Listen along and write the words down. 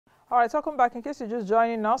All right, welcome back. In case you're just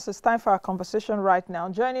joining us, it's time for our conversation right now.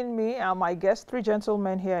 Joining me are my guests, three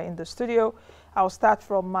gentlemen here in the studio. I'll start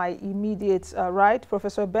from my immediate right.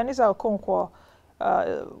 Professor Ebenezer Okonkwo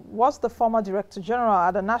was the former Director General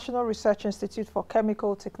at the National Research Institute for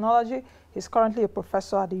Chemical Technology. He's currently a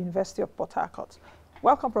professor at the University of Port Harcourt.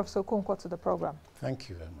 Welcome, Professor Okonkwo, to the program. Thank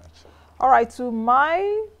you very much. All right, to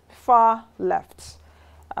my far left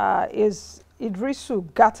is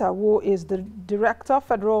Idrisu Gata, who is the Director of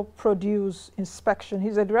Federal Produce Inspection.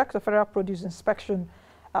 He's a Director of Federal Produce Inspection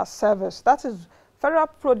Service. That is, Federal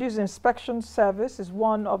Produce Inspection Service is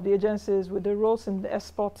one of the agencies with the roles in the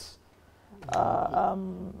exports,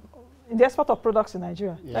 in the export of products in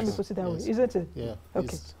Nigeria. Yes. Let me put it that way, isn't it? Yeah.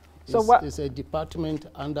 Okay. It's a department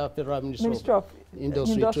under Federal Ministry of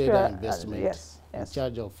Industry, Trade and Investment. Yes. In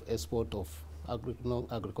charge of export of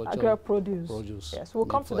agricultural produce. Yes, we'll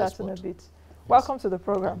come to that in a bit. Yes. Welcome to the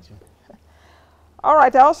program. All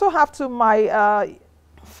right, I also have to my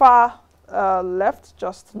far left,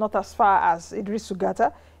 just not as far as Idrisu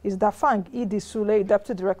Gata, is Dafang Sule,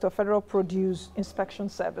 Deputy Director of Federal Produce Inspection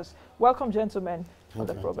Service. Welcome, gentlemen, to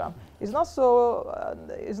the program. It's not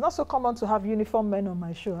so common to have uniform men on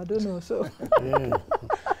my show. I don't know, so. Yeah.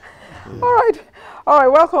 All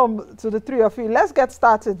right, welcome to the three of you. Let's get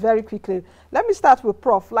started very quickly. Let me start with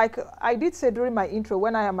Prof. Like I did say during my intro,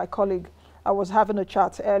 when I and my colleague, I was having a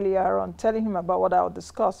chat earlier on, telling him about what I would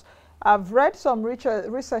discuss. I've read some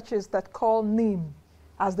researches that call Neem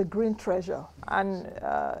as the green treasure, and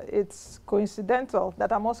it's coincidental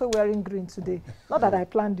that I'm also wearing green today. Not that I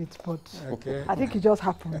planned it, but okay. I think it just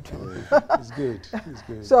happened. It's good. It's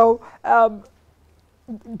good. So,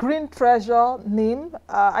 green treasure, Neem,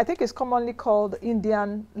 I think it's commonly called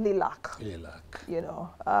Indian lilac. Lilac. You know,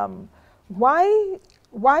 why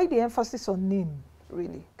the emphasis on Neem,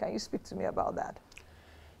 really? Can you speak to me about that?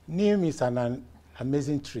 Neem is an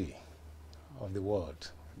amazing tree of the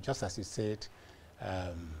world. Just as you said,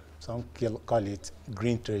 some call it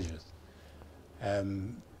green treasures.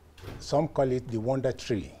 Some call it the wonder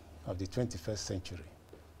tree of the 21st century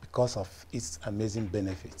because of its amazing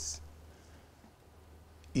benefits.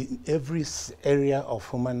 In every area of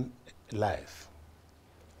human life,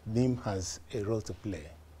 Neem has a role to play,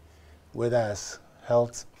 whether as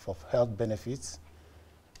for health benefits,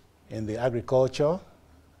 in the agriculture,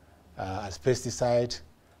 as pesticide,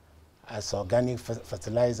 as organic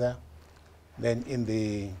fertilizer, then in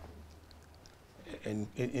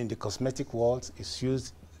the cosmetic world, it's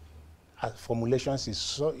used as formulations.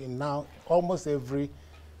 In now almost every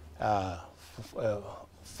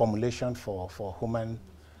formulation for human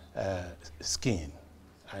skin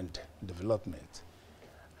and development.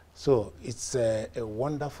 So it's a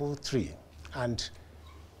wonderful tree, and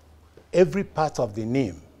every part of the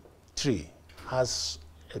Neem tree has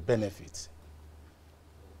a benefit.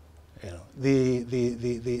 You know,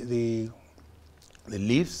 the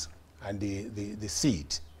leaves and the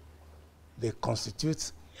seed, they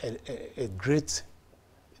constitute a great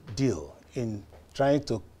deal in trying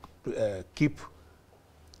to keep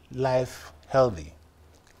life healthy.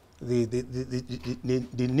 The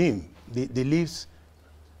Neem, the leaves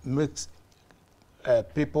makes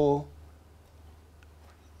people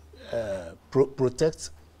protect.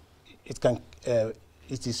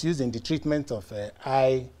 It is used in the treatment of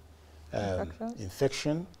eye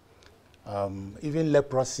infection, even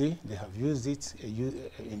leprosy. They have used it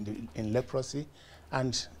in leprosy,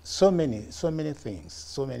 and so many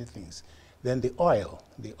things. Then the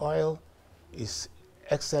oil is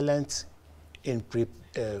excellent in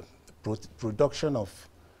production of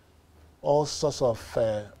all sorts of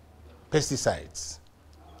pesticides.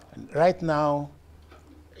 And right now,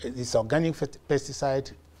 this organic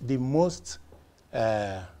pesticide, the most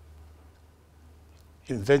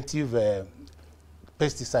inventive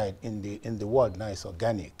pesticide in the world now is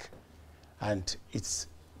organic, and it's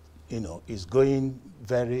going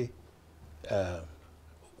very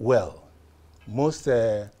well. Most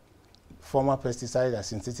former pesticides are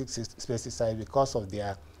synthetic pesticides because of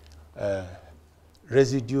their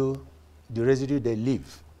residue, the residue they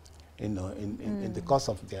leave, in the course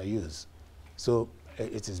of their use. So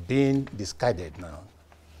it is being discarded now,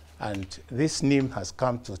 and this Neem has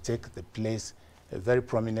come to take the place, a very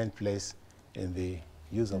prominent place in the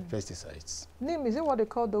use of pesticides. Neem, is it what they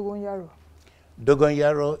call Dogon Yaro? Dogon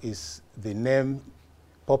Yaro is the name,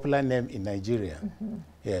 popular name in Nigeria.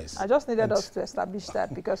 Yes. I just needed us to establish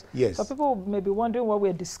that because yes. some people may be wondering what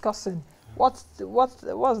we're discussing. What's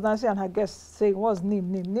Nancy and her guests saying? What's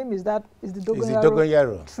Neem? Neem is the Dogon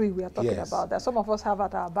Yaro tree we are talking about that some of us have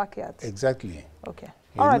at our backyards. Exactly. Okay.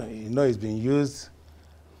 All right. You know, it's been used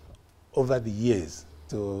over the years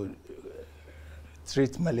to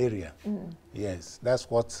treat malaria. Yes, that's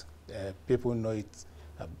what people know it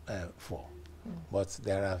for. But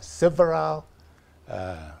there are several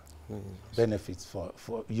benefits for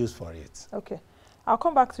use for it. Okay. I'll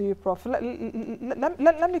come back to you, Prof. Let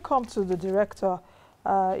me come to the director,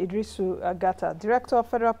 Idrisu Gata, Director of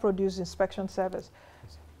Federal Produce Inspection Service.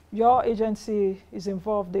 Your agency is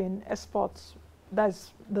involved in exports.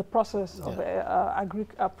 That's the process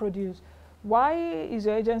of produce. Why is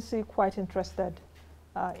your agency quite interested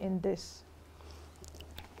in this?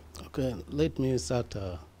 Okay, let me start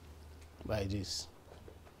by this.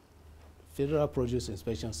 Federal Produce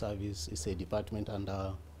Inspection Service is a department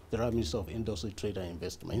under the Ministry of Industry, Trade and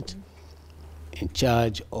Investment in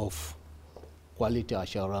charge of quality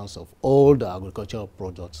assurance of all the agricultural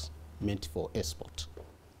products meant for export.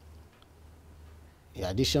 In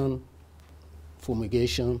addition,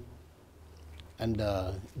 fumigation and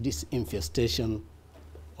disinfestation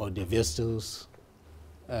of the vessels,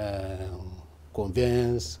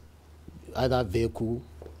 conveyance, either vehicle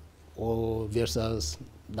or vessels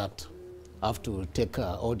that have to take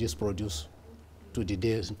all this produce to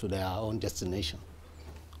their own destination.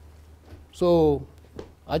 So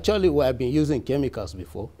actually we have been using chemicals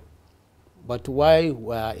before, but why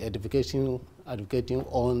we are advocating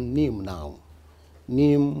on Neem now?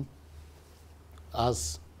 Neem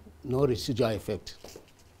has no residual effect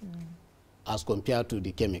as compared to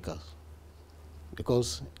the chemicals,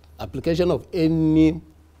 because application of any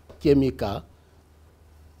chemical,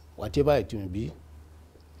 whatever it may be,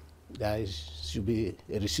 there should be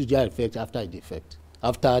a residual effect after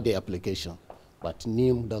the application. But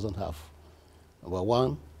Neem doesn't have. Number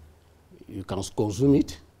one, you can consume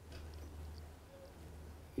it.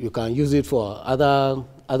 You can use it for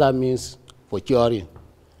other means for curing.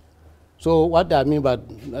 So what I mean by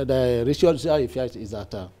the residual effect is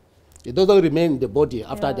that it doesn't remain in the body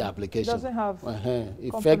after the application. It doesn't have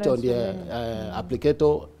effect on the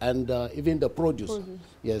applicator and even the produce.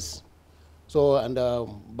 Yes. So, and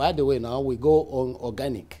by the way, now we go on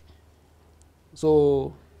organic.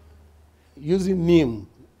 So using Neem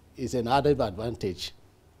is an added advantage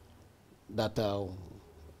that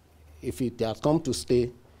if it has come to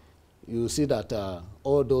stay, you see that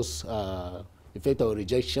all those effect of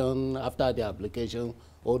rejection after the application,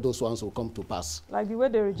 all those ones will come to pass. Like the way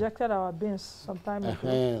they rejected our beans some time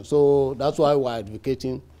ago. So that's why we're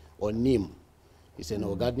advocating on Neem. It's an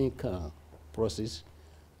organic process.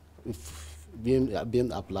 If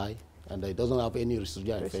being applied, and it doesn't have any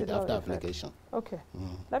residual effect after application. Okay.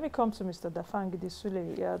 Let me come to Mr. Dafang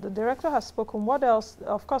Sule. Yeah, the director has spoken. What else?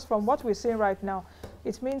 Of course, from what we're seeing right now,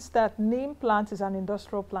 it means that Neem plant is an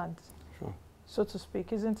industrial plant, so to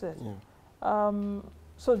speak, isn't it? Yeah.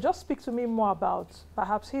 So just speak to me more about,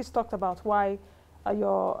 perhaps he's talked about why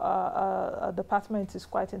your department is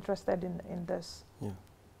quite interested in this. Yeah.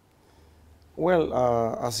 Well,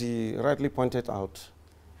 as he rightly pointed out,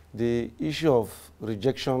 the issue of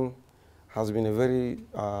rejection has been a very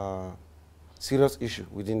serious issue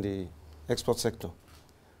within the export sector.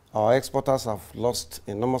 Our exporters have lost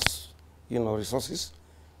enormous, resources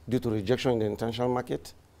due to rejection in the international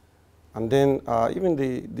market, and then even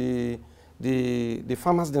the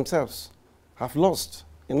farmers themselves have lost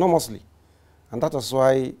enormously, and that is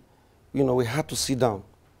why, we had to sit down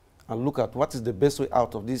and look at what is the best way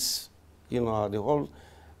out of this, the whole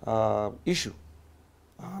issue.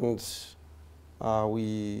 And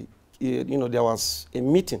there was a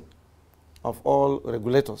meeting of all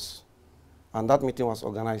regulators, and that meeting was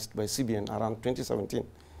organized by CBN around 2017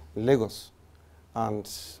 in Lagos, and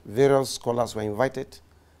various scholars were invited,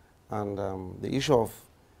 and the issue of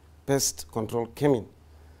pest control came in,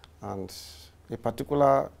 and a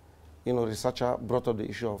particular researcher brought up the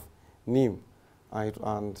issue of Neem,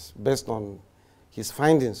 and based on his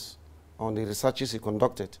findings on the researches he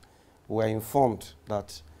conducted, we were informed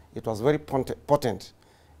that it was very potent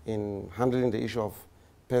in handling the issue of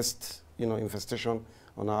pest infestation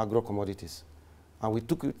on our agro-commodities. And we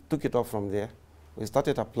took it up from there. We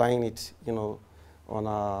started applying it on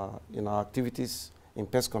our activities in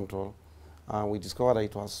pest control, and we discovered that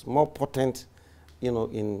it was more potent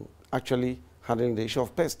in actually handling the issue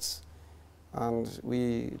of pests. And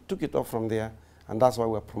we took it up from there, and that's why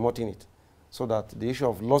we're promoting it, so that the issue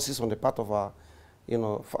of losses on the part of our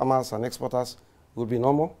farmers and exporters will be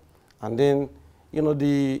normal. And then,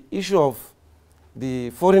 the issue of the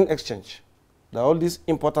foreign exchange, that all these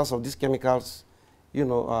importers of these chemicals,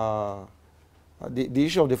 the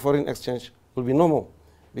issue of the foreign exchange will be normal,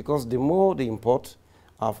 because the more they import,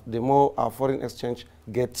 the more our foreign exchange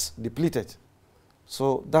gets depleted.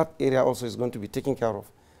 So that area also is going to be taken care of,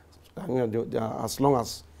 as long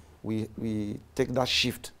as we take that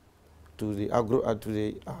shift to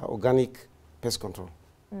the organic pest control.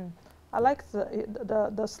 Mm. I like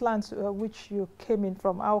the slant which you came in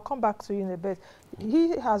from. I'll come back to you in a bit.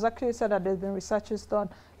 He has actually said that there's been researches done.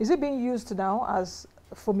 Is it being used now as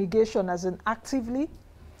fumigation, as in actively?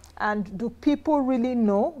 And do people really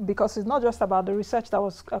know? Because it's not just about the research that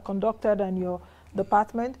was conducted in your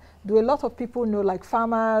department. Do a lot of people know, like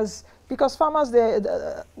farmers? Because farmers,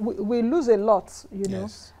 we lose a lot, you know.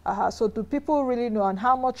 So do people really know, and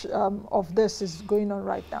how much of this is going on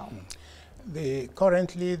right now?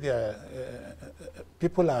 Currently,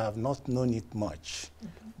 people have not known it much,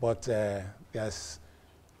 but there's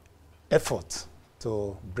effort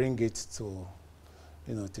to bring it to,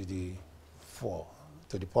 to the fore,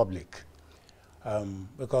 to the public,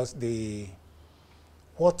 because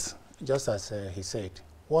just as he said,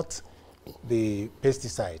 what the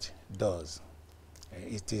pesticide does,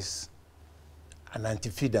 it is an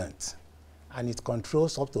antifidant, and it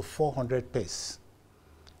controls up to 400 pests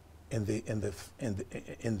in the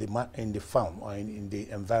farm or in the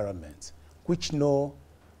environment, which no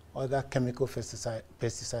other chemical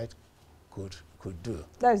pesticide could do.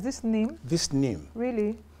 That is this Neem? This Neem.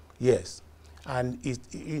 Really? Yes, and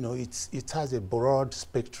it has a broad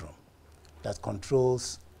spectrum that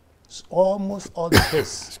controls almost all the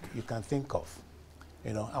pests you can think of,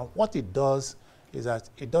 and what it does is that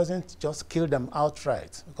it doesn't just kill them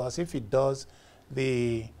outright, because if it does,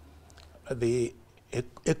 the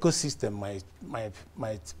ecosystem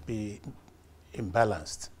might be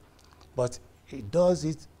imbalanced, but it does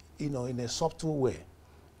it, in a subtle way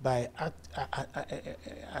by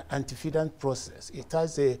antifidant process. It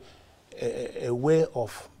has a way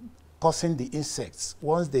of causing the insects,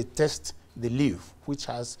 once they test the leaf, which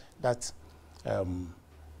has that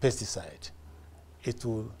pesticide, it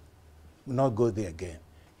will not go there again.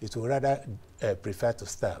 It will rather prefer to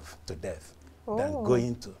starve to death than go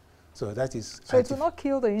into. So that is. So it will not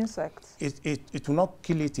kill the insects? It will not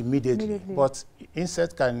kill it immediately, but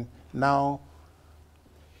insect can now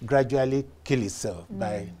gradually kill itself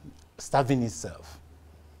by starving itself.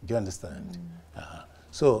 Do you understand?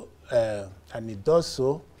 So, and it does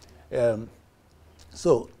so.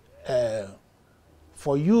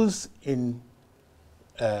 For use in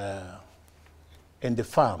the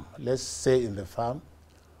farm, let's say in the farm,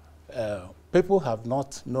 people have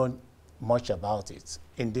not known much about it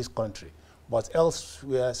in this country, but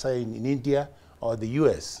elsewhere, say in India or the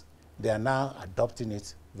US, they are now adopting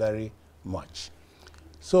it very much.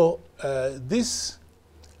 So this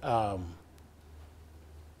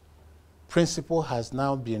principle has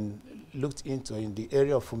now been looked into in the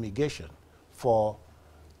area of fumigation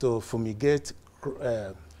to fumigate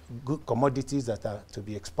good commodities that are to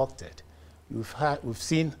be exported. We've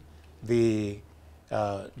seen the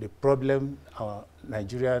problem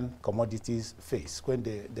Nigerian commodities face when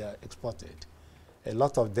they are exported. A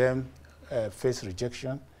lot of them face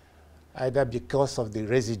rejection, either because of the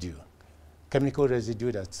residue, chemical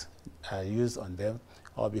residue that are used on them,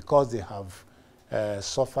 or because they have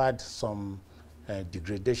suffered some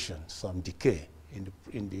degradation, some decay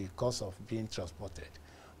in the course of being transported.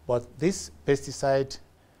 But this pesticide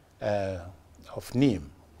of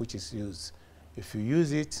Neem, which is used, if you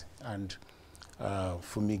use it and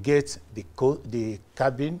fumigate the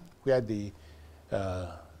cabin where the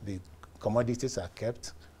commodities are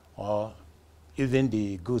kept, or even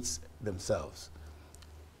the goods themselves,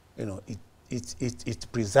 it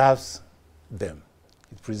preserves them.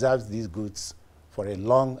 It preserves these goods for as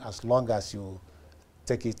long as you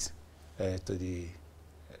take it to the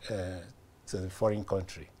foreign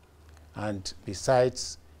country. And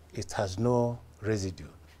besides, it has no residue,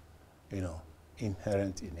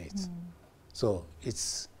 inherent in it. So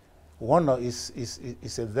it's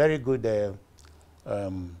it's a very good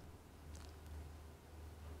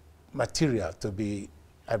material to be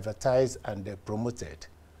advertised and promoted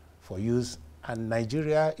for use. And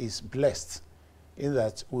Nigeria is blessed in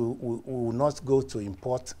that we will not go to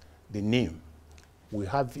import the Neem. We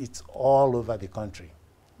have it all over the country.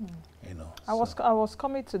 I was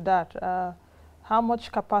coming to that. How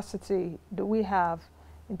much capacity do we have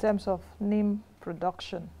in terms of Neem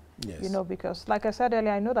production? Yes. Because like I said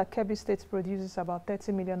earlier, I know that Kebbi State produces about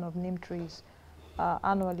 30 million of Neem trees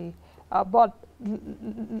annually. But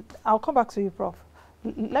I'll come back to you, Prof.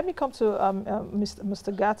 Let me come to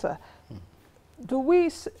Mr. Gata.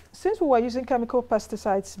 Since we were using chemical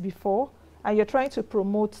pesticides before, and you're trying to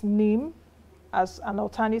promote Neem as an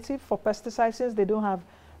alternative for pesticides, since they don't have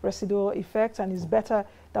residual effects and is better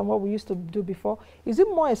than what we used to do before, is it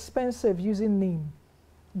more expensive using Neem?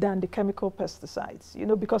 than the chemical pesticides? You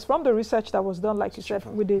know, because from the research that was done, like you said,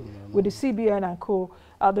 with the CBN and co,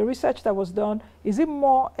 the research that was done, is it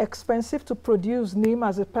more expensive to produce Neem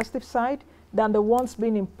as a pesticide than the ones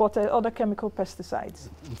being imported, other chemical pesticides?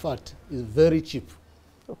 In fact, it's very cheap.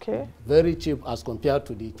 Okay. Very cheap as compared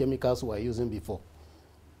to the chemicals we were using before.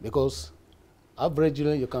 Because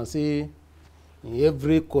averagely, you can see in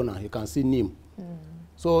every corner, you can see Neem.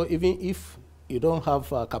 So even if you don't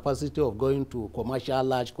have a capacity of going to commercial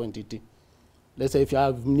large quantity, let's say if you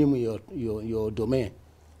have Neem in your domain,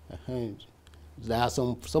 there are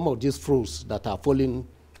some of these fruits that are falling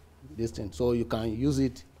this thing. So you can use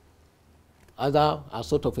it either as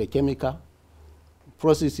sort of a chemical,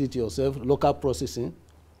 process it yourself, local processing.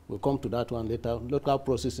 We'll come to that one later. Local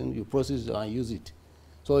processing, you process it and use it.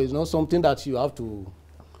 So it's not something that you have to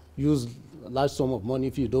use a large sum of money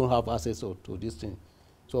if you don't have access to this thing.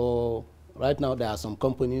 So right now there are some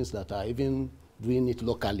companies that are even doing it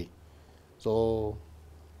locally. So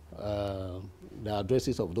the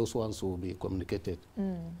addresses of those ones will be communicated.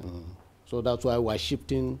 So that's why we're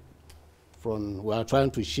shifting we are trying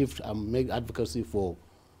to shift and make advocacy for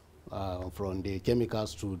from the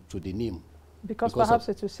chemicals to the Neem. Because perhaps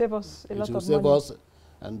it will save us a lot of money. It will save us,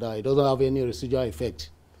 and it doesn't have any residual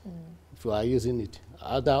effect if you are using it,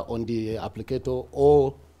 either on the applicator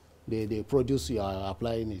or the produce you are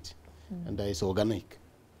applying it, and that is organic.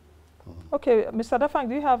 Okay, Mr. Dafang,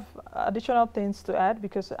 do you have additional things to add?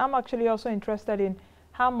 Because I'm actually also interested in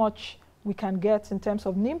how much we can get in terms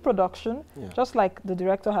of Neem production, just like the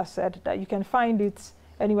director has said, that you can find it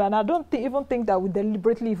anywhere. And I don't even think that we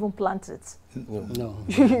deliberately even plant it. No.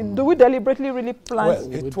 Do we deliberately really plant?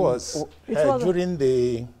 Well, it was during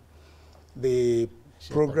the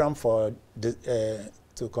program for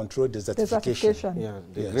to control desertification. Yeah,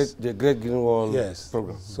 the Great Green Wall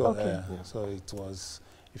program. So, so it was,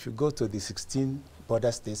 if you go to the 16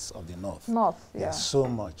 border states of the north, there's so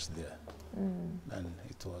much there. And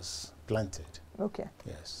it was planted. Okay.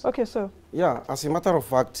 Yes. Okay, so. Yeah, as a matter of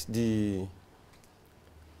fact, the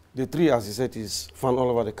tree, as you said, is found all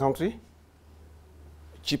over the country.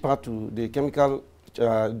 Cheaper to the chemical,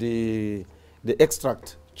 the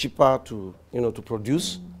extract cheaper to to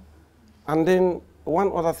produce. And then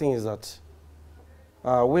one other thing is that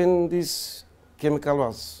when this chemical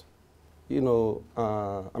was,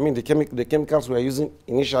 I mean the chemicals we were using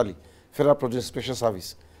initially, Federal Produce Special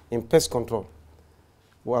Service in pest control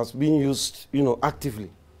was being used,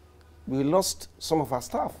 actively. We lost some of our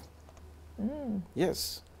staff.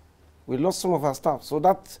 Yes, we lost some of our staff. So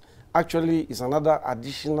that actually is another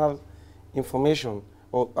additional information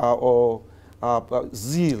or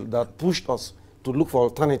zeal that pushed us to look for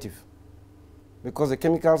alternative, because the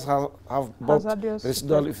chemicals have both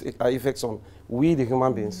residual effects on we, the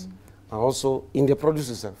human beings, and also in the produce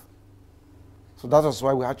itself. So that was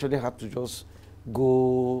why we actually had to just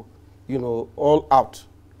go, all out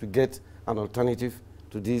to get an alternative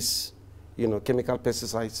to these, chemical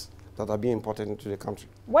pesticides that are being imported into the country.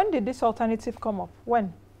 When did this alternative come up?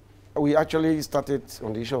 When? We actually started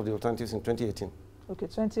on the issue of the alternatives in 2018. Okay,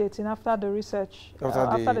 2018, after the research,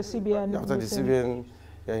 after the CBN. After the CBN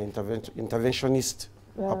interventionist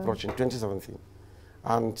approach in 2017.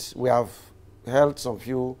 And we have held some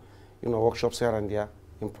few, workshops here and there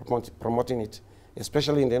in promoting it,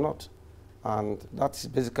 especially in the north. And that's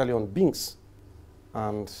basically on beans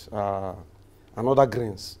and other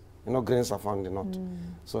grains. Grains are found in the north.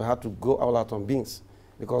 So we had to go all out on beans,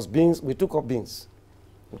 because beans, we took up beans,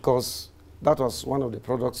 because that was one of the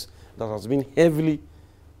products that has been heavily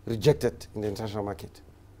rejected in the international market.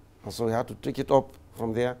 And so we had to take it up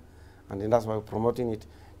from there, and then that's why we're promoting it,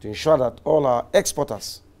 to ensure that all our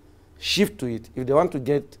exporters shift to it. If they want to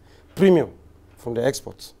get premium from the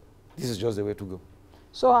exports, this is just the way to go.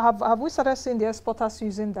 So have we started seeing the exporters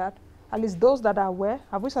using that? At least those that are aware,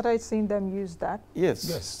 have we started seeing them use that? Yes.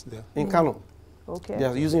 Yes. In Kano. Okay. They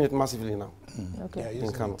are using it massively now. Okay.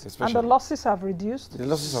 In Kano, especially. And the losses have reduced? The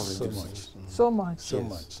losses have reduced. So much. So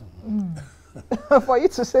much. For you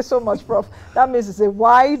to say so much, Prof, that means it's a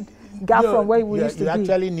wide gap from where we used to be. You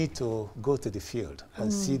actually need to go to the field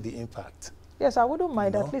and see the impact. Yes, I wouldn't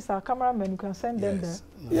mind. At least our cameramen, you can send them there.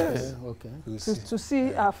 Yes. Okay. To see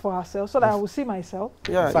for ourselves, so that I will see myself.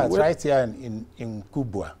 Yeah. In fact, right here in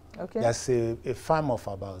Kubwa, okay, there's a farm of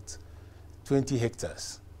about 20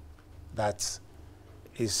 hectares that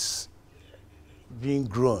is being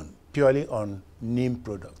grown purely on Neem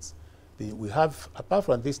products. We have, apart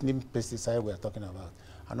from this Neem pesticide we are talking about,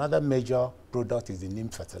 another major product is the Neem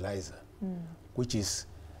fertilizer, which is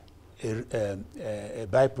a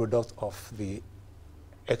byproduct of the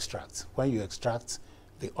extract. When you extract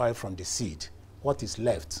the oil from the seed, what is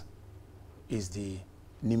left is the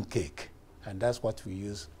neem cake, and that's what we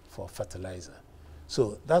use for fertilizer.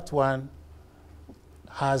 So that one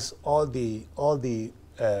has all the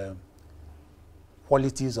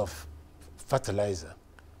qualities of fertilizer,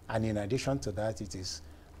 and in addition to that, it has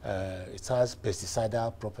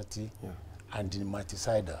pesticidal property and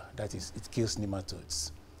nematicidal. That is, it kills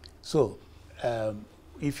nematodes. So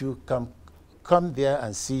if you come there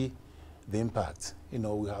and see the impact, we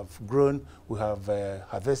have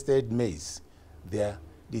harvested maize there.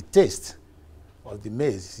 The taste of the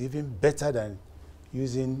maize is even better than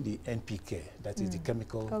using the NPK, that is the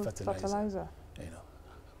chemical fertilizer.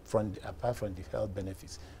 Apart from the health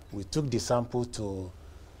benefits. We took the sample to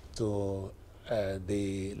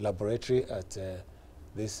the laboratory at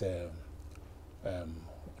this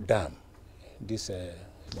dam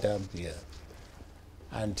here,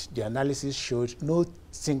 and the analysis showed no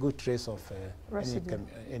single trace of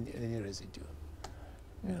any residue.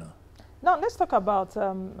 Now let's talk about,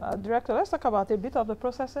 Director, let's talk about a bit of the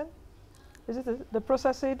processing. Is it the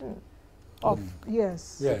processing of,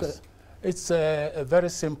 yes. Yes, okay. It's a very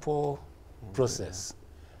simple process.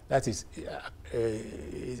 That is,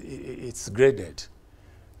 it's graded.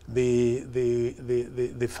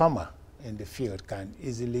 The farmer in the field can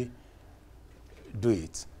easily do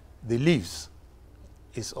it. The leaves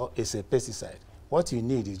is a pesticide. What you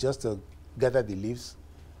need is just to gather the leaves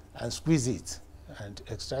and squeeze it and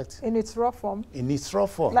extract. In its raw form? In its raw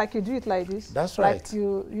form. Like you do it like this? That's right. Like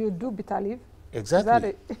you do bitter leaf?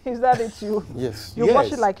 Exactly. Is that it? Yes. You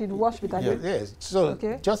wash it like you wash bitter leaf? Yes. So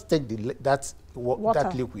just take that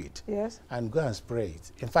liquid and go and spray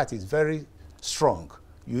it. In fact, it's very strong.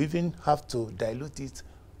 You even have to dilute it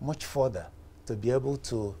much further to be able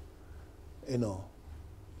to,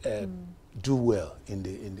 do well in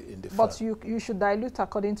the farm. But you should dilute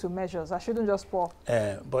according to measures. I shouldn't just pour.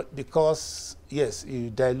 But because, yes, you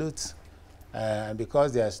dilute,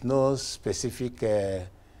 because there's no specific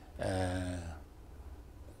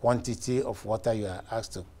quantity of water you are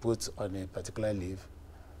asked to put on a particular leaf,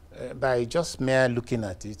 by just mere looking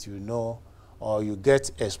at it, or you get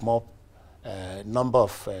a small number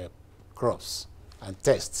of crops and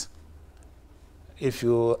test. If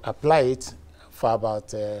you apply it for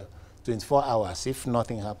about 24 hours, if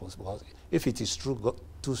nothing happens, because if it is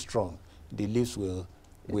too strong, the leaves will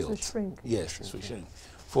wilt. It will shrink. Yes, it will shrink.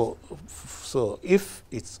 So if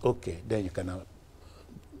it's okay, then you can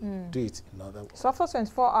do it in other ways. So after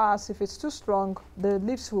 24 hours, if it's too strong, the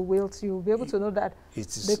leaves will wilt. You'll be able to know that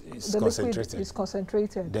it's the concentrated. liquid is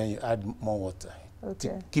concentrated. Then you add more water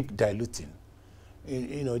to keep diluting.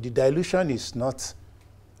 The dilution is not,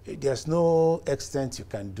 there's no extent you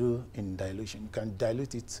can do in dilution. You can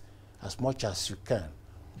dilute it as much as you can,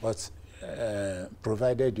 but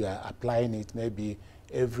provided you are applying it maybe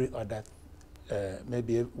every other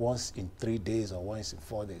maybe once in 3 days or once in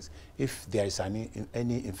 4 days, if there is any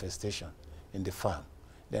infestation in the farm.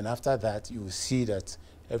 Then after that, you will see that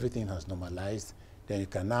everything has normalized. Then you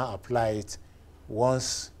can now apply it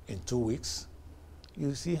once in 2 weeks.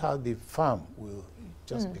 You see how the farm will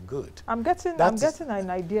just be good. I'm getting an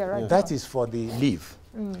idea right now. That is for the leaf.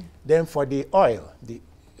 Then for the oil,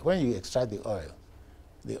 when you extract the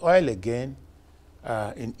oil again,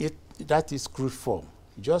 that is crude form.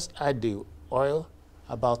 You just add the oil,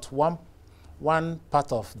 about one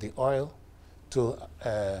part of the oil to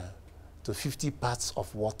 50 parts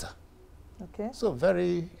of water. Okay. So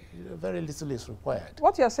very little is required.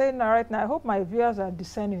 What you're saying right now, I hope my viewers are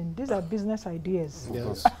discerning. These are business ideas.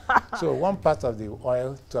 Yes. So 1 part of the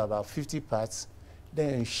oil to about 50 parts,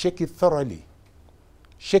 then shake it thoroughly.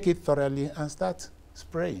 Shake it thoroughly and start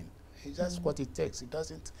spraying. That's what it takes. It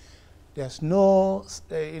doesn't, there's no,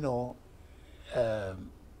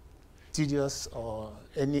 tedious or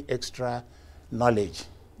any extra knowledge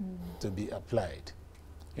to be applied.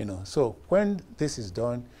 So when this is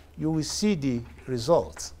done, you will see the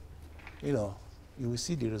results. You will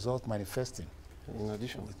see the result manifesting. In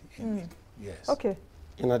addition. Yes. Okay.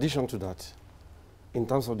 In addition to that, in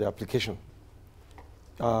terms of the application,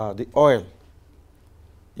 the oil,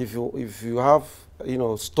 if you have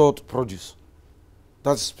stored produce,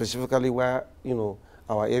 that's specifically where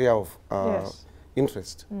our area of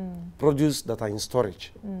interest, produce that are in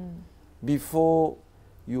storage. Before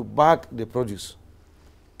you bag the produce,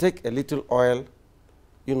 take a little oil,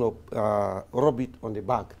 rub it on the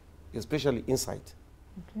bag, especially inside,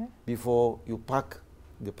 before you pack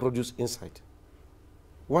the produce inside.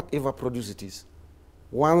 Whatever produce it is,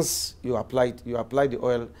 once you apply the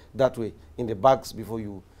oil that way in the bags before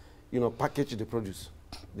you package the produce,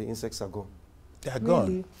 the insects are gone. They are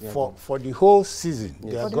Really? gone. For the whole season,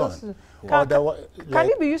 they For are the whole gone. season. Or Can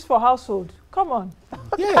it be used for household? Come on.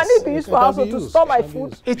 Yes, Can it be used for household to store my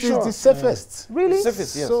food? it is the safest. Really?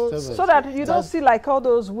 Safest, yes. So that you don't see like all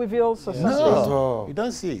those weevils or something? No, you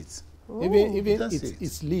don't see it. Even That's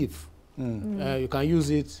its leaf, you can use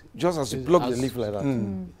it. Just as you plug the leaf like that,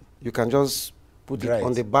 you can just put it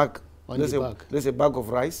on the bag. There's a bag of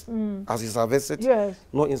rice, as it's harvested, Yes.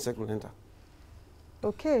 no insect will enter.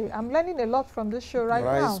 Okay, I'm learning a lot from this show right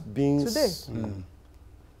Rice, now. beans, Today.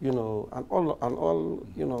 you know, and all,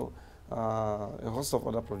 you know, a host of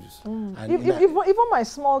other produce. Even my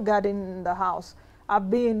small garden in the house, I've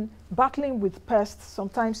been battling with pests.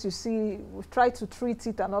 Sometimes you see, we've tried to treat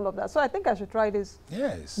it and all of that. So I think I should try this.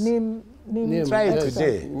 Yes. Neem Try it pesticide.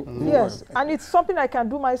 today. Yes, and it's something I can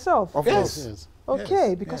do myself. Of Yes. course. Okay,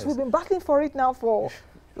 Yes, because yes. we've been battling for it now for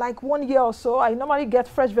like 1 year or so. I normally get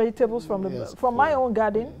fresh vegetables from from my own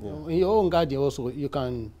garden. In your own garden also, you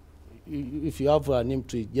can, if you have a neem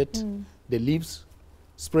tree, get the leaves,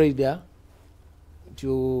 spray there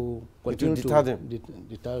to continue to deter them.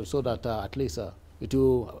 deter, so that at least it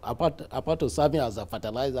will, apart of serving as a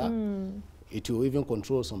fertilizer, it will even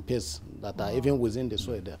control some pests that are even within the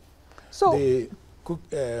soil there. So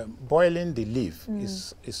Boiling the leaf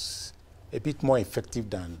is a bit more effective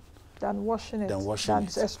than washing it. Than washing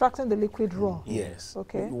it. Extracting the liquid raw. yes.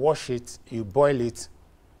 Okay. You wash it, you boil it,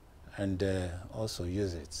 and also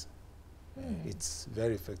use it. It's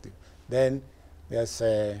very effective. Then there's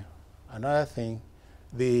another thing,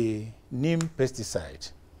 the neem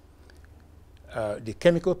pesticide. The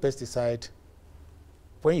chemical pesticide,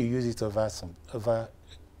 when you use it over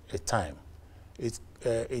a time,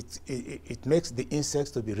 it makes the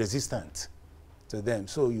insects to be resistant to them.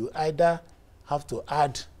 So you either have to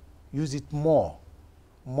use it more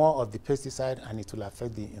of the pesticide, and it will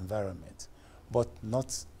affect the environment, but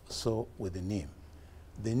not so with the neem.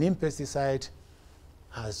 The neem pesticide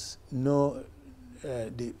has no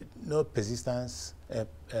resistance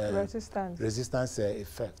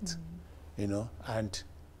effect, you know, and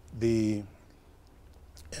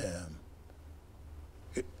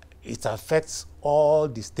it affects all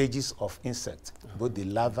the stages of insect, both the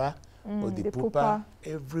larva, both the pupa,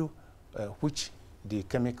 which the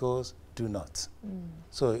chemicals do not.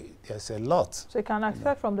 So there's a lot. So it can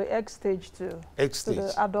affect from the egg stage to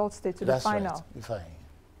the adult stage, to the final. Right. The final.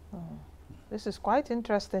 This is quite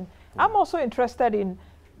interesting. I'm also interested in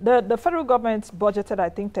the federal government budgeted, I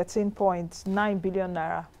think, 13.9 billion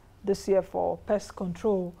naira this year for pest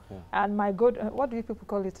control. And what do you people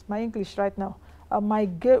call it? My English right now.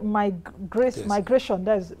 Migration.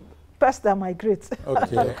 There's pests that migrate.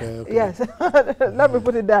 Okay. Yes. Let me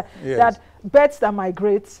put it there. Yes. That birds that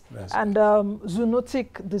migrate and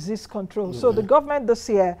zoonotic disease control. So the government this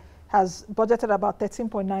year has budgeted about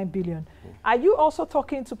 13.9 billion. Are you also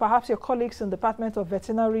talking to perhaps your colleagues in the Department of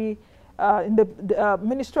Veterinary, in the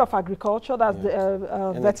Ministry of Agriculture, that's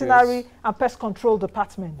the Veterinary and Pest Control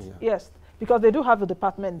Department? Yes, because they do have a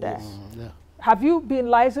department there. Have you been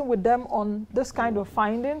liaising with them on this kind of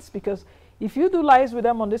findings? Because if you do liaise with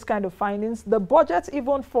them on this kind of findings, the budget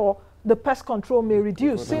even for the pest control may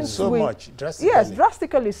reduce. Since drastically. Yes,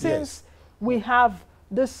 drastically, since we have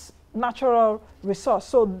this natural resource.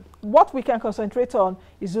 So what we can concentrate on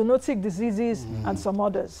is zoonotic diseases and some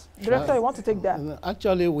others. Director, you want to take that?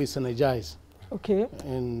 Actually, we synergize. Okay.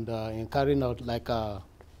 And in carrying out, like,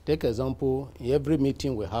 take example, in every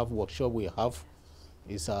meeting we have, workshop we have,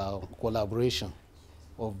 is a collaboration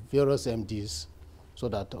of various MDs, so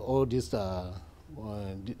that all this,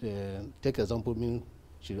 take example, means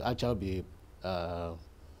should actually be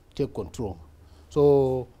take control.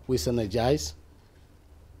 So we synergize,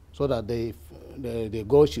 so that the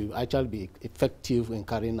goal should actually be effective in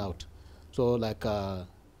carrying out. So like,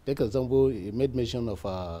 take example, you made mention of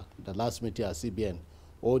the last meeting at CBN,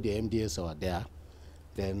 all the MDs were there,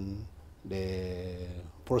 then the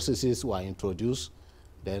processes were introduced,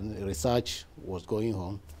 then research was going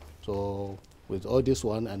on. So with all this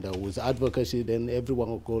one and with advocacy, then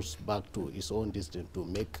everyone goes back to his own distance to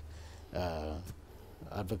make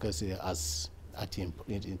advocacy as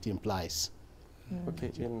it implies.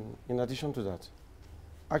 Okay, in addition to that,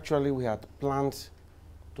 actually we had planned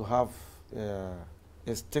to have a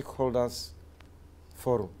stakeholders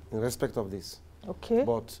forum in respect of this. Okay.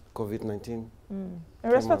 But COVID-19. In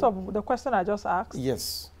respect of the question I just asked?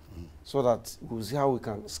 Yes. So that we'll see how we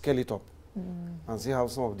can scale it up and see how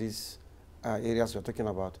some of these areas we're talking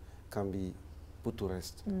about can be put to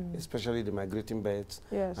rest, especially the migrating birds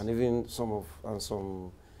and even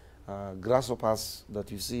some grasshoppers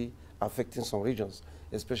that you see affecting some regions,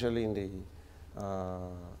 especially in the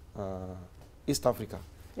East Africa,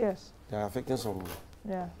 Yes. They are affecting some.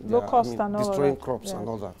 Yeah. they Low are, cost and all destroying that. crops Yes. and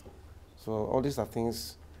all that. So all these are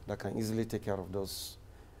things that can easily take care of those.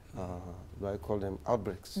 I call them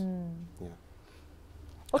outbreaks. Yeah.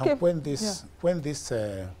 Okay. And when this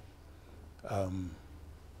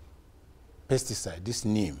pesticide, this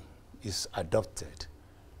Neem, is adopted,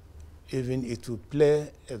 even it will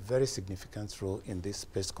play a very significant role in this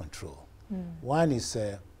pest control. One is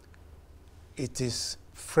it is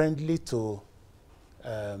friendly to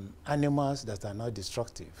animals that are not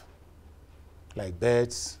destructive, like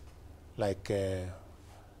birds, like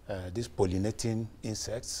these pollinating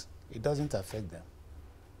insects. It doesn't affect them,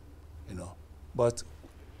 you know. But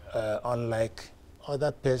unlike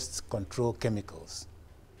other pest control chemicals,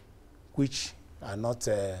 which are not,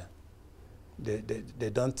 they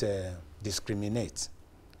don't discriminate.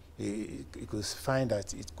 You could find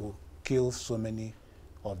that it could kill so many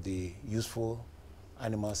of the useful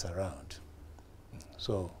animals around.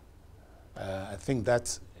 So I think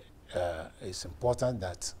that it's important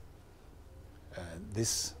that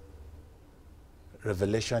this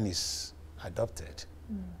revelation is adopted,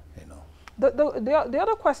 you know. The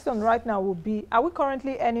other question right now would be, are we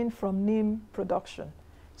currently earning from Neem production?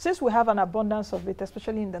 Since we have an abundance of it,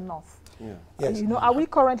 especially in the north. Yeah. Yes. You know, are we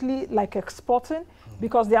currently like exporting?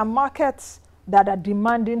 Because there are markets that are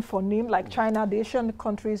demanding for Neem, like China, the Asian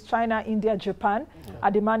countries, China, India, Japan,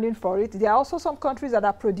 are demanding for it. There are also some countries that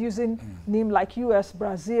are producing Neem, like US,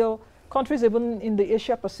 Brazil, countries even in the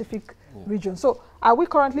Asia-Pacific region. So are we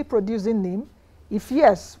currently producing Neem? If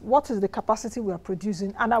yes, what is the capacity we are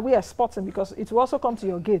producing? And are we exporting? Because it will also come to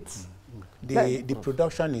your gates. The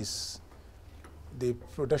production is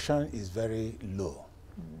very low.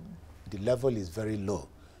 The level is very low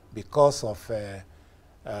because of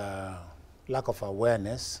lack of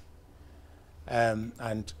awareness. We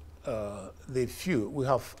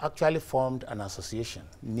have actually formed an association,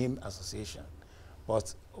 Neem Association,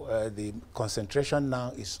 but the concentration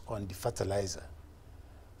now is on the fertilizer,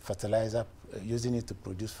 using it to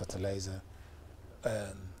produce fertilizer.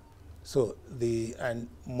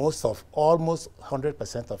 Almost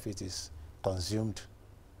 100% of it is consumed,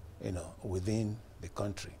 you know, within the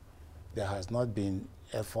country. There has not been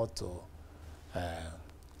effort to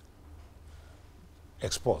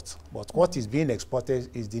export. But what is being exported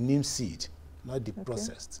is the Neem seed, not the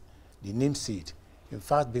processed. The Neem seed. In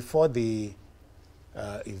fact, before the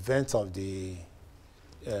events of the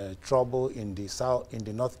trouble in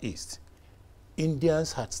the northeast,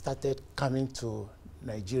 Indians had started coming to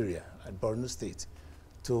Nigeria at Borno State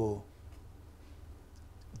to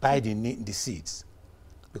buy the seeds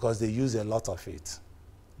because they use a lot of it.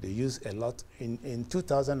 They use a lot. In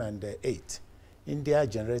 2008, India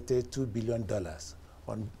generated $2 billion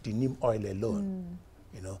on the Neem oil alone.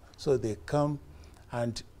 You know, so they come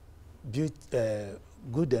and build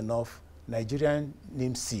good enough Nigerian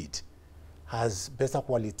Neem seed has better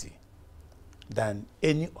quality than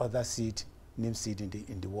any other Neem seed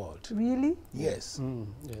in the world. Really? Yes.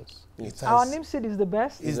 Yes. Our Neem seed is the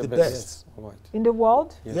best? It's the best. Right. In the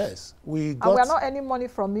world? Yes. And we are not earning money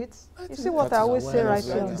from it? You see what I always say right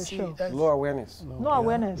here on the show? Low awareness. No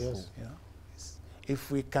awareness. Yes. Yeah.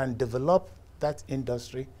 If we can develop that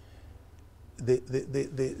industry,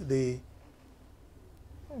 the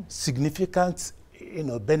significant, you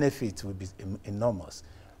know, benefit will be enormous.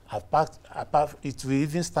 It will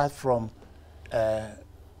even start from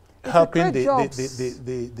helping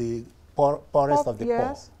the poorest of the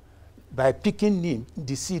poor. By picking Neem,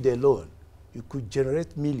 the seed alone, you could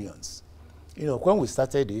generate millions. You know, when we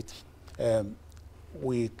started it,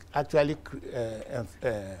 we actually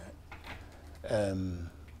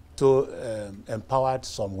empowered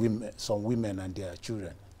some women and their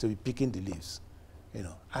children to be picking the leaves, you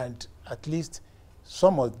know, and at least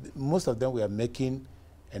most of them were making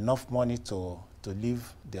enough money to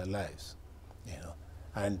live their lives, you know,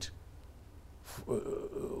 and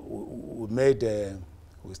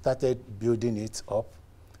we started building it up,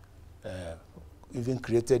 even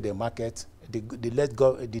created a market. The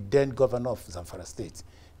then governor of Zamfara State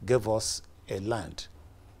gave us a land,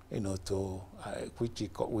 you know, which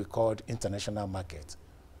we called international market.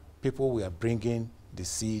 People were bringing the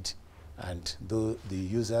seed, and the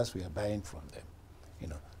users were buying from them, you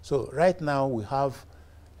know. So right now we have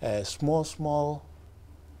small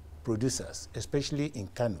producers, especially in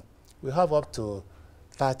Kano. We have up to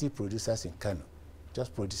 30 producers in Kano,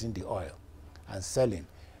 just producing the oil and selling.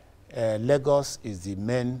 Lagos is the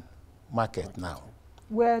main market now.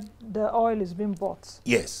 Where the oil is being bought?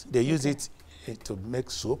 Yes, they use it to make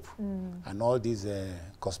soap and all these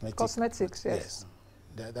cosmetics. Cosmetics, yes.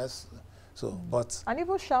 Yes. So, but and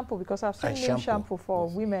even shampoo, because I've seen Neem shampoo for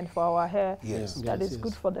women for our hair. yes, that is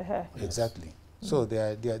good for the hair. Exactly. So they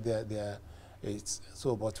are. It's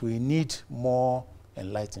so, but we need more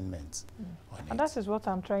enlightenment on it. And that is what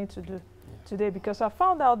I'm trying to do today, because I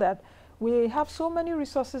found out that we have so many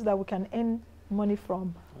resources that we can earn money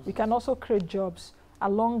from. We can also create jobs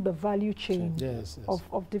along the value chain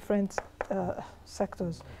of different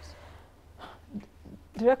sectors.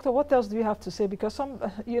 Director, what else do you have to say? Because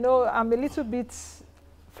you know, I'm a little bit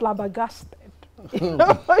flabbergasted. you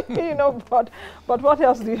know, but what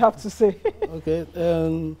else do you have to say? Okay.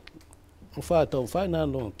 In fact, on final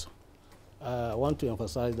note, I want to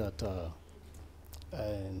emphasize that the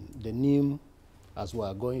Neem, as we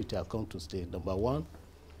are going to account to state, number one,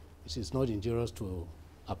 it is not injurious to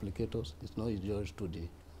applicators. It's not injurious to the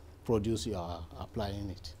produce you are applying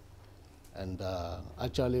it. And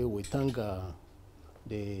actually, we thank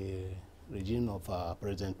the regime of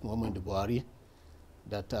President Muhammadu Buhari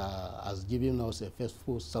that has given us a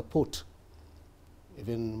faithful support,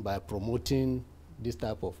 even by promoting this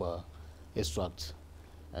type of extract.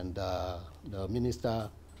 And the minister,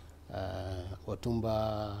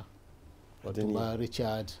 Otumba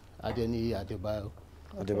Richard Adeni Adebayo.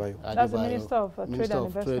 That's the Minister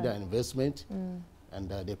of Trade and Investment, and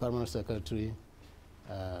the Permanent Secretary,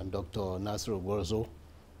 Dr. Nasir Gorzo.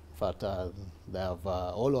 In fact, they have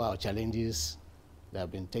all our challenges, they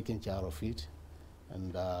have been taking care of it.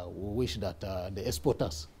 And we wish that the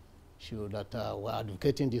exporters should, we're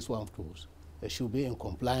advocating this one too, they should be in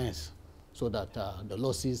compliance so that the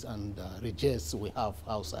losses and rejects we have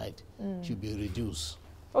outside should be reduced.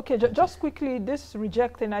 Okay, just quickly, this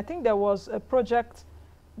rejecting, I think there was a project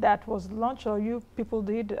that was launched, or you people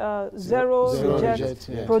did, zero reject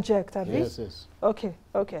project, have you? Yes. Okay.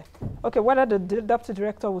 Whether the deputy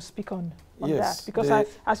director will speak on that, because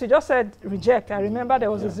as you just said, reject. I remember there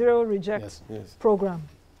was a zero reject program.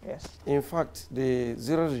 Yes. In fact, the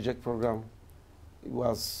zero reject program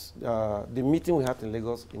was the meeting we had in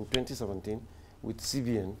Lagos in 2017 with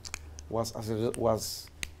CBN was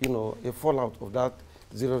a fallout of that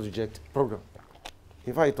zero reject program.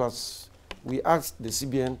 In fact, we asked the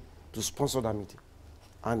CBN to sponsor that meeting,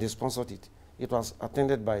 and they sponsored it. It was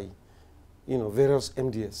attended by, various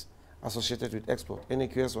MDS associated with export.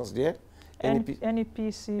 NAQS was there,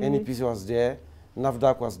 NEPC was there,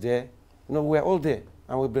 NAFDAC was there. We were all there,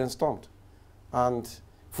 and we brainstormed. And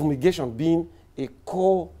fumigation being a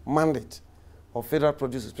core mandate of Federal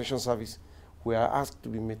Produce Inspection Service, we are asked to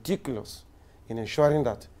be meticulous in ensuring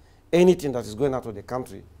that anything that is going out of the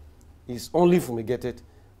country is only fumigated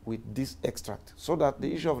with this extract, so that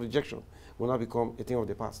the issue of rejection will not become a thing of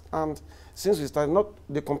the past. And since we started,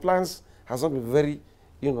 the compliance has not been very,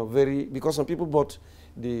 because some people bought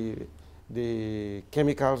the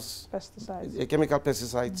chemicals, chemical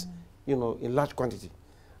pesticides, in large quantity,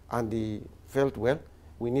 and they felt, well,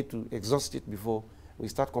 we need to exhaust it before we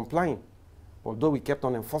start complying, although we kept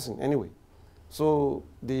on enforcing anyway. So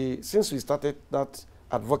since we started that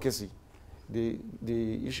advocacy, the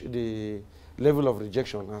level of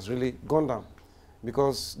rejection has really gone down,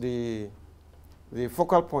 because the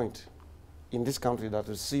focal point in this country that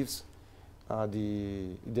receives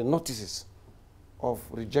the notices of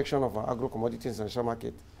rejection of our agro-commodities and share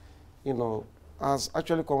market, has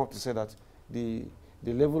actually come up to say that the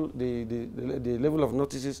level of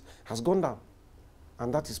notices has gone down,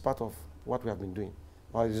 and that is part of what we have been doing,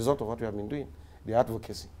 or the result of what we have been doing, the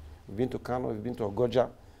advocacy. We've been to Kano, we've been to Ogoja,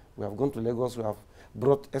 we have gone to Lagos, we have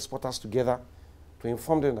brought exporters together to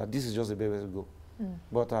inform them that this is just the best way to go.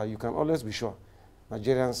 But you can always be sure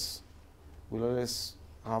Nigerians will always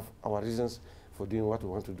have our reasons for doing what we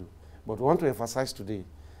want to do. But we want to emphasize today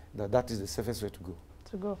that that is the safest way to go.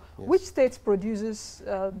 Yes. Which state produces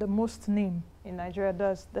the most Neem in Nigeria?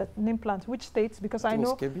 Does that Neem plant? Which states? Because I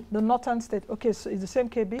know the northern state. Okay, so it's the same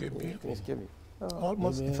KB? It's KB.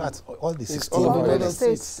 Almost, in fact, all the 16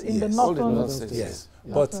 states in the northern states. Yes,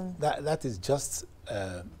 but that is just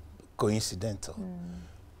coincidental.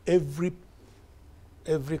 Every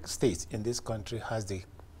state in this country has the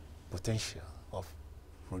potential of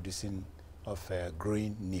producing,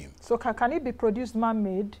 growing Neem. So can it be produced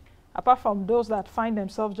man-made, apart from those that find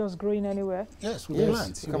themselves just growing anywhere? Yes, we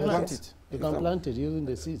plant. You can plant it. You can plant it using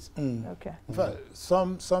the seeds. Okay. In fact,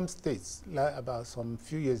 some states, like about some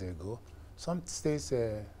few years ago, some states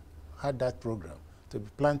had that program to be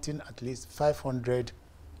planting at least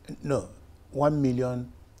 1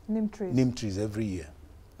 million Neem trees every year.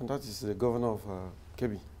 And that is the governor of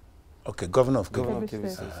Kebbi. Okay, governor of Kebbi.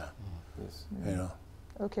 Yes.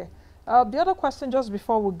 Okay. The other question just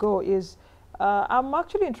before we go is, I'm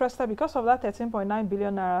actually interested because of that 13.9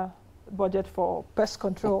 billion naira budget for pest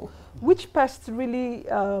control. Which pests really,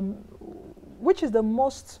 which is the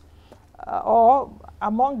most, or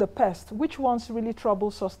among the pests, which ones really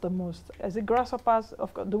troubles us the most? Is it grasshoppers?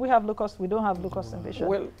 Of course, do we have locusts? We don't have locust invasion.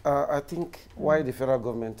 Well, I think why the federal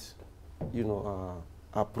government, you know,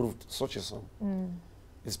 approved such a sum,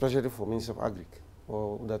 especially for Ministry of Agric,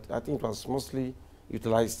 or that I think it was mostly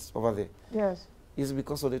utilized over there. Yes. Is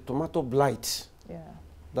because of the tomato blight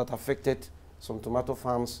that affected some tomato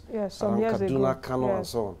farms some around years Kaduna, ago. Kano, and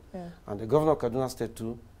so on. Yeah. And the governor of Kaduna State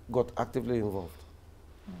too got actively involved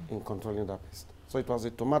in controlling that pest. So it was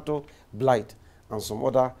a tomato blight and some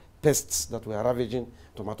other pests that were ravaging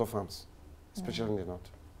tomato farms, especially in the north.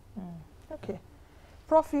 Okay.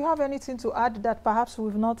 Prof, you have anything to add that perhaps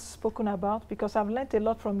we've not spoken about? Because I've learned a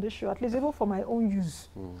lot from this show, at least even for my own use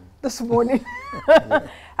this morning.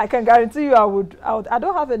 I can guarantee you I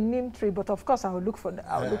don't have a neem tree, but of course I will look for it.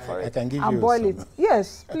 I can give and you boil some. it.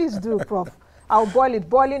 Yes, please do, Prof. I'll boil it.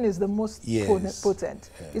 Boiling is the most potent.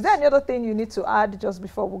 Yes. Is there any other thing you need to add just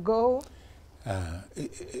before we go?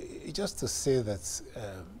 Just to say that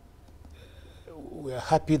we are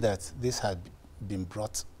happy that this had been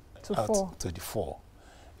brought out to the fore,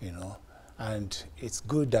 you know, and it's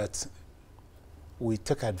good that we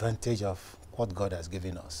take advantage of what God has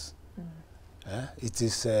given us. It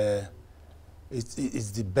is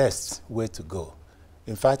it's the best way to go.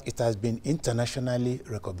 In fact, it has been internationally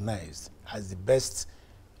recognized as the best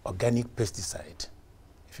organic pesticide.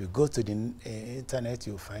 If you go to the internet,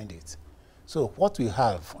 you'll find it. So what we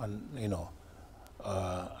have on, you know,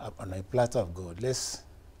 on a platter of gold, let's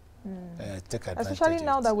take advantage. Especially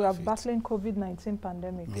now that we are it. battling COVID-19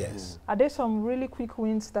 pandemic. Yes. Are there some really quick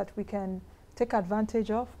wins that we can take advantage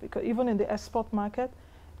of? Because even in the export market,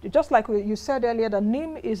 just like you said earlier, that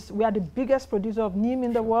Neem we are the biggest producer of Neem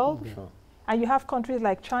in the world. Sure. And you have countries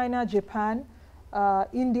like China, Japan,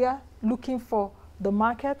 India looking for the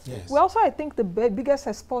market. Yes. We also, I think, the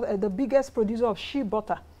biggest producer of shea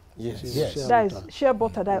butter. Yes. Yes. That is shea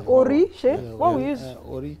butter. That Ori, shea. What we use?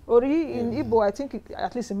 Ori. In Igbo, I think,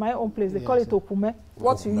 at least in my own place, they call it okume.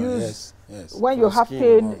 What you use when For you have skin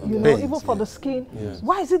pain, or you know, pains, even for the skin. Yes.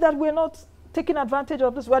 Why is it that we're not taking advantage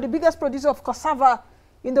of this? We're the biggest producer of cassava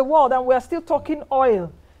in the world, and we're still talking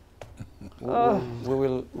oil. We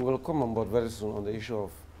will come on board very soon on the issue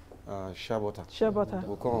of shea butter. Shea butter.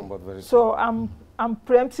 We'll come on board very soon. So I'm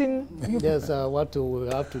preempting you. Yes, what we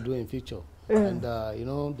have to do in future. And, you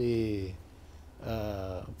know, the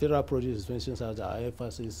Federal Produce Inspection Service, our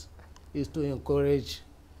emphasis is to encourage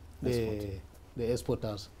the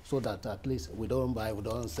exporters so that at least we don't buy, we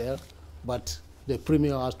don't sell, but the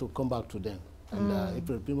premium has to come back to them. And if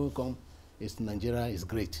the premium comes, Nigeria is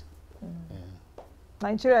great.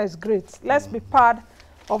 Nigeria is great. Let's be part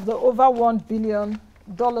of the over $1 billion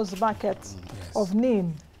market of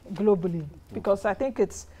Neem globally, because I think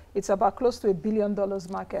it's about close to $1 billion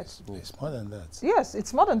market. It's more than that. Yes,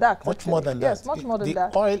 it's more than that. Much actually. more than that. Yes, much more than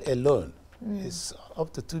that. The oil alone is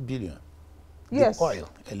up to 2 billion. Yes. The oil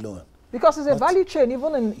alone. Because it's a value chain,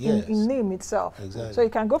 even in Neem itself. Exactly. So you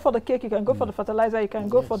can go for the cake, you can go for the fertilizer, you can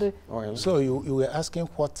go for the Oil. So you were asking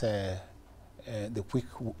what the quick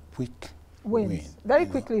wins. win. Very you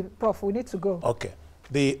know. quickly, Prof, we need to go. Okay.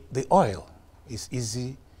 The oil is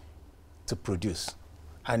easy to produce,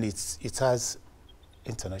 and it has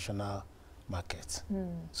international market.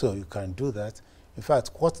 So you can do that. In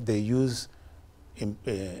fact, what they use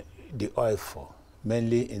the oil for,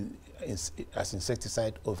 mainly as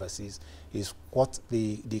insecticide overseas, is what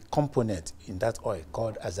the component in that oil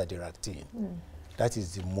called azadirachtin. That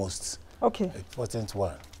is the most important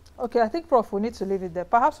one. Okay, I think, Prof, we need to leave it there.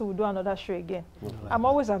 Perhaps we'll do another show again. I'm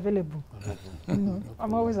always available.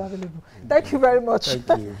 I'm always available. Thank you very much,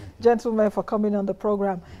 gentlemen, for coming on the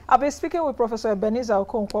program. I've been speaking with Professor Ebenezer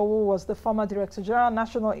Okonkwo, who was the former Director General,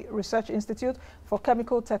 National Research Institute for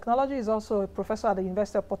Chemical Technology. He's also a professor at the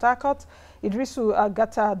University of Port Harcourt. Idrisu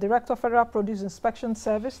Gata, Director, Federal Produce Inspection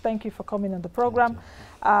Service. Thank you for coming on the program.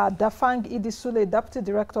 Dafang Sule, Deputy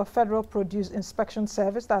Director, Federal Produce Inspection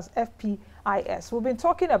Service, that's FPIS. We've been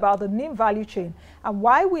talking about the Neem value chain and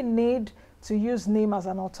why we need to use Neem as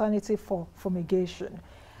an alternative for fumigation.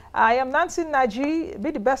 I am Nnaji.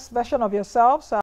 Be the best version of yourselves.